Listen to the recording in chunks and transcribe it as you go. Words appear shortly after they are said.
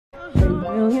a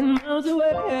million miles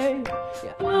away.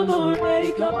 Yeah, I'm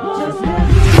already gone. Just let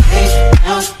me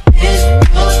out in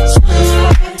your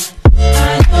sunlight. I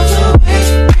love the way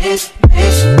it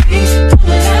makes me come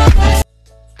alive.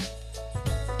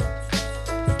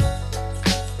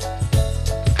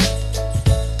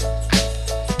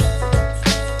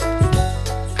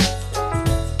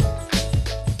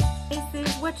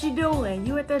 What you doing?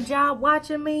 You at the job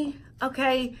watching me?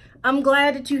 Okay, I'm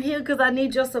glad that you're here because I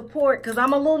need your support because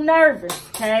I'm a little nervous,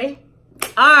 okay?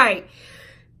 All right.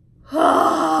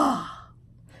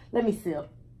 Let me sip.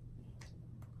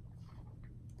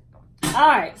 All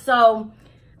right, so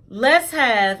let's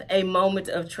have a moment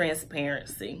of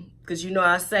transparency because you know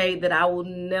I say that I will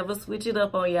never switch it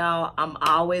up on y'all. I'm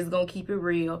always going to keep it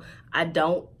real. I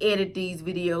don't edit these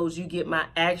videos. You get my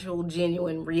actual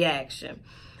genuine reaction.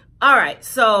 All right,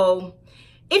 so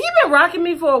if you've been rocking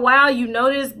me for a while, you know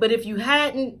this, but if you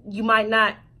hadn't, you might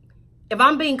not. If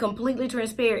I'm being completely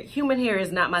transparent, human hair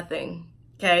is not my thing,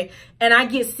 okay? And I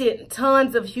get sent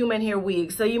tons of human hair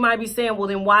wigs. So you might be saying, well,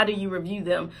 then why do you review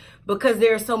them? Because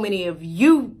there are so many of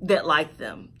you that like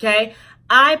them, okay?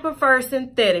 I prefer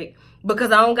synthetic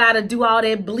because I don't got to do all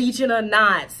that bleaching of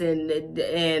knots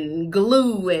and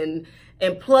glue and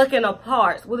plucking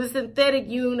apart. With a synthetic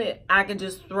unit, I can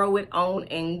just throw it on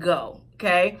and go,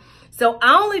 okay? So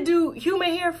I only do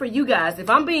human hair for you guys. If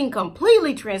I'm being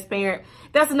completely transparent,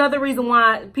 that's another reason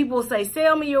why people say,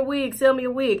 sell me your wig, sell me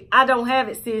your wig. I don't have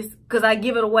it, sis, because I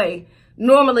give it away.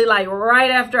 Normally, like right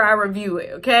after I review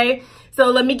it, okay?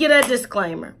 So let me get a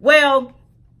disclaimer. Well,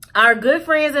 our good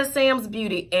friends at Sam's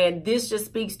Beauty, and this just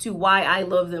speaks to why I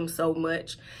love them so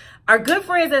much. Our good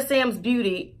friends at Sam's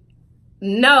Beauty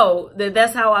know that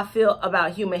that's how I feel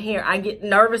about human hair. I get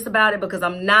nervous about it because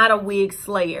I'm not a wig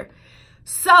slayer.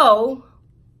 So,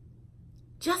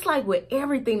 just like with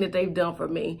everything that they've done for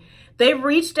me, they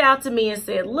reached out to me and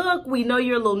said, look, we know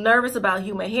you're a little nervous about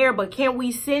human hair, but can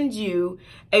we send you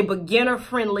a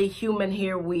beginner-friendly human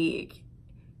hair wig?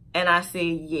 And I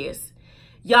said, yes.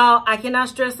 Y'all, I cannot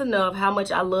stress enough how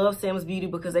much I love Sam's Beauty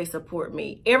because they support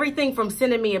me. Everything from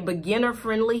sending me a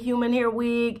beginner-friendly human hair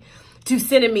wig to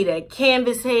sending me that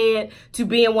canvas head, to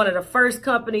being one of the first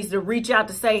companies to reach out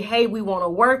to say, hey, we want to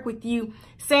work with you.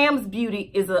 Sam's Beauty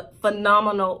is a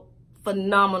phenomenal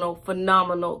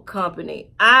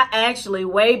company. I actually,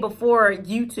 way before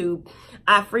YouTube,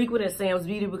 I frequented Sam's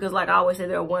Beauty because like I always say,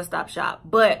 they're a one-stop shop.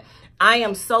 But I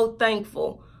am so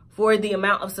thankful for the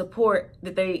amount of support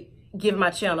that they give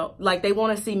my channel. Like they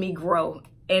want to see me grow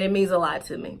and it means a lot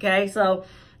to me, okay? So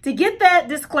to get that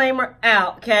disclaimer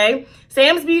out, okay,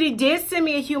 Sam's Beauty did send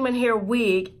me a human hair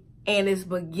wig and it's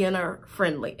beginner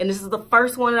friendly. And this is the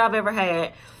first one that I've ever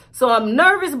had. So I'm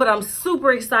nervous, but I'm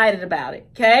super excited about it,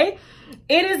 okay?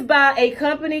 It is by a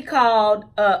company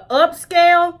called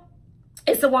Upscale.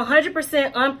 It's a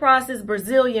 100% unprocessed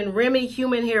Brazilian Remy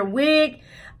human hair wig.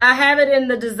 I have it in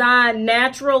the design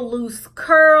Natural Loose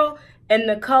Curl and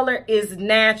the color is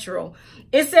natural.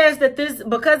 It says that this,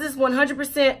 because it's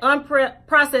 100%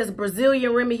 unprocessed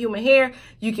Brazilian Remy human hair,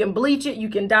 you can bleach it, you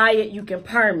can dye it, you can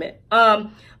perm it.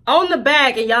 On the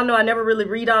back, and y'all know I never really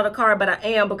read all the card, but I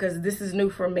am because this is new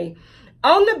for me.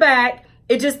 On the back,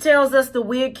 it just tells us the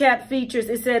wig cap features.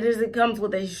 It says it comes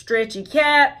with a stretchy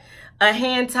cap, a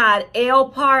hand-tied L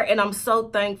part, and I'm so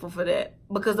thankful for that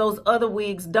because those other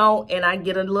wigs don't, and I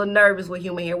get a little nervous with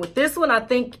human hair. With this one, I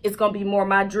think it's going to be more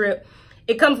my drip.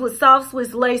 It comes with soft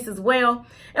Swiss lace as well.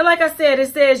 And like I said,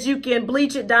 it says you can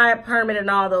bleach it, dye it, perm it, and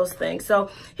all those things. So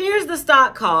here's the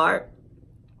stock card.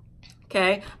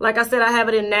 Okay. Like I said, I have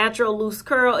it in Natural Loose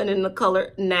Curl and in the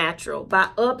color Natural by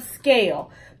Upscale.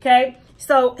 Okay.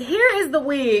 So here is the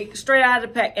wig straight out of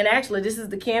the pack. And actually, this is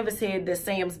the canvas head that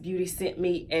Sam's Beauty sent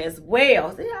me as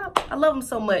well. See, I love them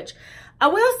so much. I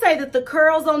will say that the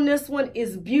curls on this one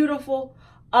is beautiful.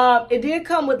 It did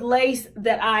come with lace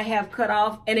that I have cut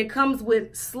off, and it comes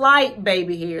with slight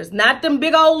baby hairs, not them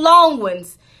big old long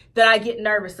ones that I get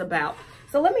nervous about.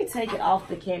 So let me take it off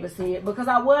the canvas head because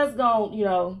I was going, you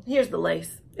know, here's the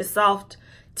lace. It's soft,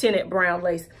 tinted brown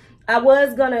lace. I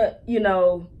was gonna, you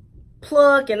know,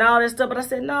 pluck and all that stuff, but I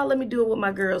said, no, let me do it with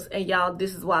my girls. And y'all,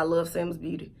 this is why I love Sam's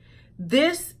Beauty.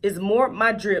 This is more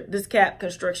my drip, this cap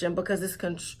construction, because it's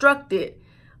constructed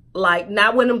like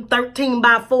not with them 13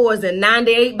 by 4s and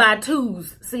 98 by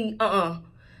 2s. See, But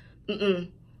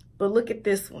look at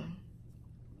this one.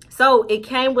 So it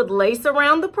came with lace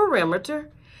around the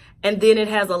perimeter, and then it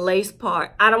has a lace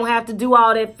part. I don't have to do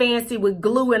all that fancy with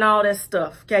glue and all that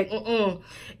stuff, okay?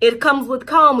 It comes with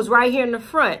combs right here in the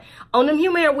front. On them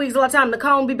human hair wigs, a lot of time, the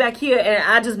comb be back here, and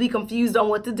I just be confused on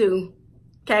what to do,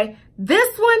 okay?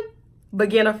 This one,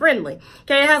 beginner friendly.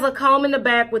 Okay, it has a comb in the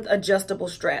back with adjustable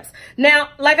straps. Now,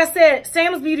 like I said,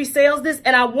 Sam's Beauty sells this,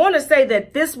 and I want to say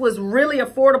that this was really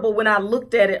affordable when I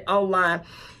looked at it online.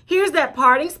 Here's that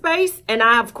parting space, and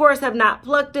I, of course, have not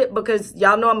plucked it because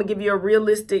y'all know I'm going to give you a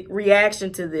realistic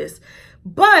reaction to this.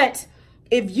 But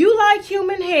if you like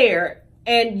human hair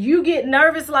and you get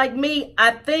nervous like me,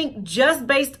 I think just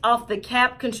based off the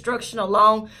cap construction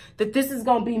alone, that this is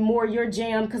going to be more your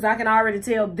jam, because I can already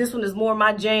tell this one is more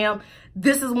my jam.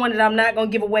 This is one that I'm not going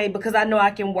to give away because I know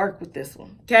I can work with this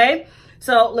one, okay?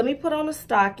 So let me put on a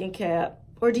stocking cap.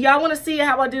 Or do y'all want to see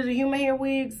how I do the human hair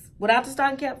wigs without the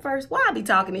stocking cap first? Why I be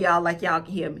talking to y'all like y'all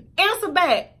can hear me? Answer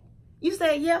back. You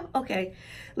said yeah? Okay.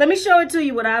 Let me show it to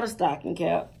you without a stocking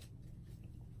cap.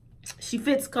 She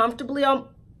fits comfortably on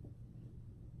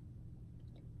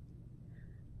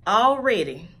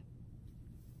already.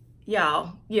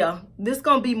 Y'all, yeah, this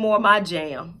gonna be more my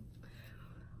jam.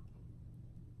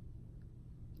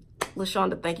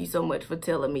 LaShonda, thank you so much for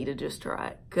telling me to just try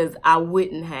it, because I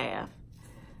wouldn't have.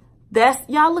 That's,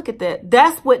 y'all look at that.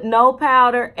 That's with no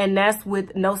powder, and that's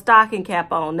with no stocking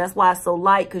cap on. That's why it's so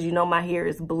light, because you know my hair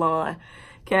is blonde,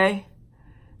 okay?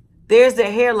 There's the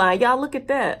hairline. Y'all look at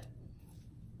that.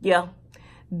 Yeah.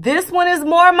 This one is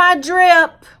more my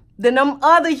drip than them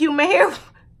other human hair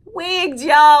wigs,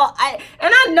 y'all.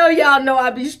 And I know y'all know I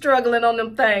be struggling on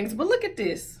them things, but look at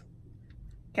this,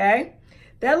 okay?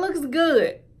 That looks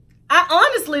good. I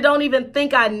honestly don't even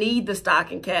think I need the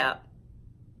stocking cap.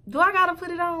 Do I gotta put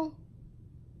it on?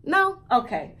 No?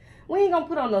 Okay. We ain't gonna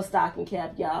put on no stocking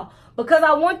cap, y'all, because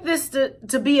I want this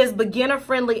to be as beginner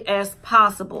friendly as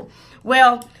possible.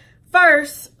 Well,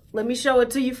 first, let me show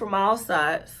it to you from all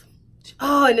sides.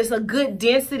 Oh, and it's a good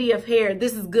density of hair.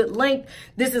 This is good length.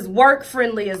 This is work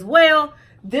friendly as well.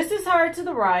 This is her to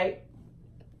the right.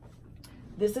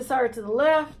 This is her to the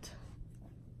left.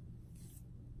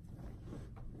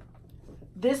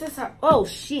 This is her. Oh,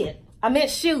 shit. I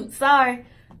meant shoot. Sorry.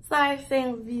 Sorry,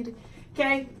 Sam's Beauty.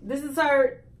 Okay, this is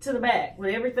her to the back,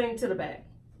 with everything to the back.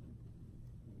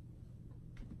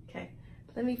 Okay,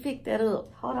 let me pick that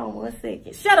up. Hold on 1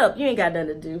 second. Shut up, you ain't got nothing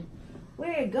to do.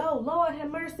 Where it go? Lord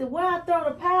have mercy. Where I throw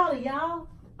the powder, y'all?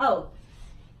 Oh,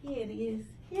 here it is.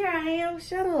 Here I am.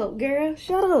 Shut up, girl.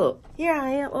 Shut up. Here I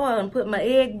am. Oh, I'm putting my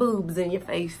egg boobs in your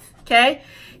face. Okay?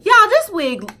 Y'all, this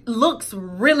wig looks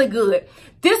really good.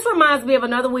 This reminds me of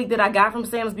another wig that I got from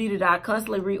Sam's Beauty that I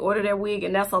constantly reorder their wig,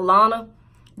 and that's Alana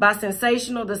by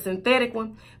Sensational, the synthetic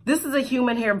one. This is a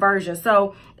human hair version.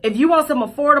 So if you want some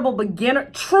affordable beginner,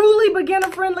 truly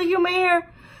beginner friendly human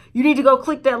hair, you need to go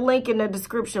click that link in the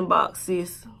description box,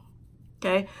 sis.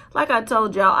 Okay? Like I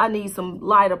told y'all, I need some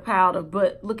lighter powder,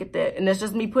 but look at that. And that's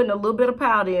just me putting a little bit of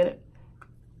powder in it.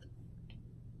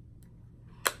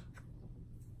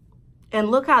 And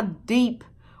look how deep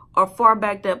or far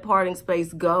back that parting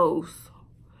space goes.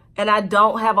 And I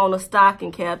don't have on a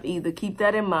stocking cap either. Keep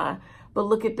that in mind. But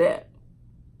look at that.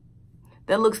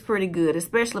 That looks pretty good,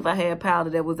 especially if I had powder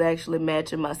that was actually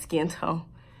matching my skin tone.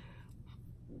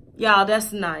 Y'all,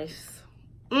 that's nice.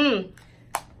 Oh,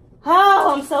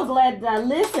 I'm so glad that I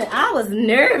listened. I was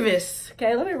nervous.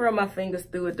 Okay, let me run my fingers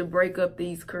through it to break up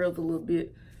these curls a little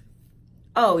bit.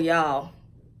 Oh, y'all.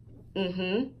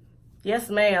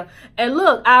 Yes, ma'am. And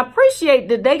look, I appreciate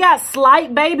that they got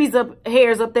slight babies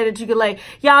hairs up there that you can lay.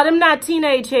 Y'all, them not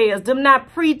teenage hairs. Them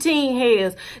not preteen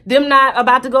hairs. Them not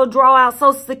about to go draw out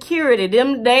Social Security.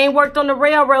 Them, they ain't worked on the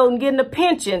railroad and getting a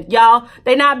pension. Y'all,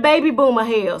 they not baby boomer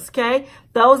hairs, okay?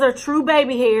 Those are true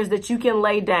baby hairs that you can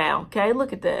lay down, okay?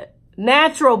 Look at that.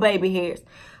 Natural baby hairs.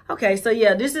 Okay, so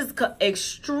yeah, this is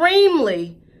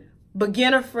extremely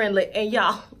beginner friendly. And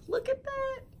y'all, look at that.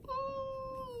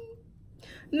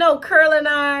 No curling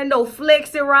iron, no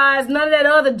flexi rise, none of that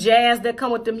other jazz that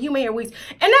come with them human hair wigs.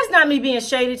 And that's not me being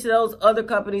shady to those other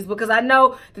companies, because I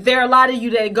know that there are a lot of you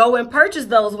that go and purchase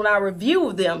those when I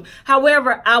review them.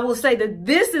 However, I will say that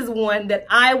this is one that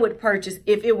I would purchase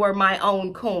if it were my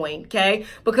own coin, okay?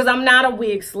 Because I'm not a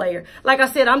wig slayer. Like I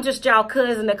said, I'm just y'all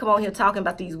cousin that come on here talking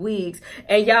about these wigs.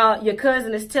 And y'all, your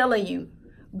cousin is telling you,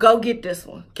 go get this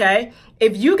one, okay?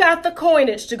 If you got the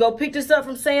coinage to go pick this up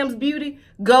from Sam's Beauty,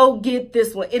 go get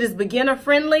this one. It is beginner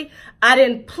friendly. I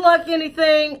didn't pluck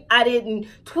anything. I didn't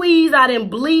tweeze. I didn't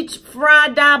bleach, fry,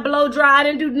 dye, blow dry. I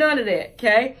didn't do none of that,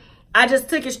 okay? I just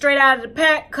took it straight out of the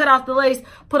pack, cut off the lace,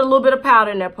 put a little bit of powder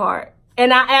in that part.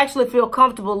 And I actually feel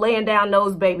comfortable laying down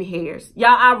those baby hairs.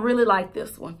 Y'all, I really like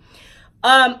this one.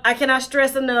 I cannot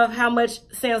stress enough how much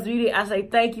Sam's Beauty, I say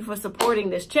thank you for supporting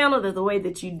this channel. There's a way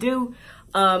that you do.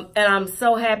 And I'm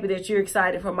so happy that you're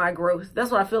excited for my growth.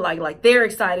 That's what I feel like they're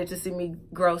excited to see me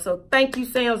grow. So thank you,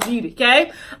 Sam's Beauty,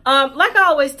 okay? Like I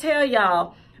always tell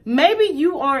y'all, Maybe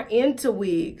you aren't into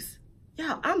wigs.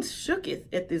 Yeah, I'm shooketh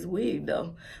at this wig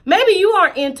though. Maybe you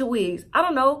aren't into wigs. I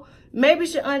don't know. Maybe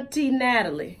it's your auntie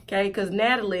Natalie, okay? Because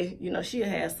Natalie, you know, she'll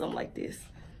have something like this.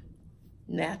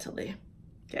 Natalie,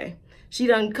 okay? She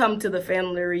doesn't come to the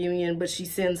family reunion, but she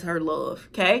sends her love,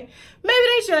 okay? Maybe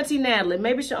that's your auntie Natalie.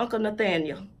 Maybe it's your Uncle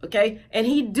Nathaniel, okay? And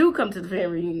he do come to the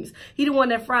family reunions. He the one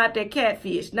that fried that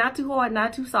catfish. Not too hard,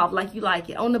 not too soft, like you like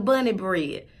it. On the bunny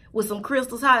bread with some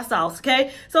Crystal's hot sauce,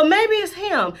 okay? So maybe it's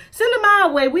him. Send him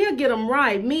our way. We'll get him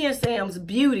right. Me and Sam's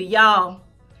Beauty, y'all.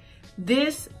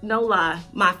 This, no lie,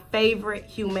 my favorite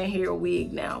human hair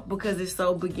wig now because it's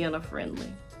so beginner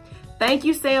friendly. Thank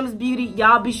you, Sam's Beauty.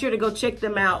 Y'all be sure to go check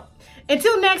them out.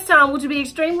 Until next time, which will be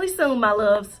extremely soon, my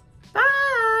loves. Bye.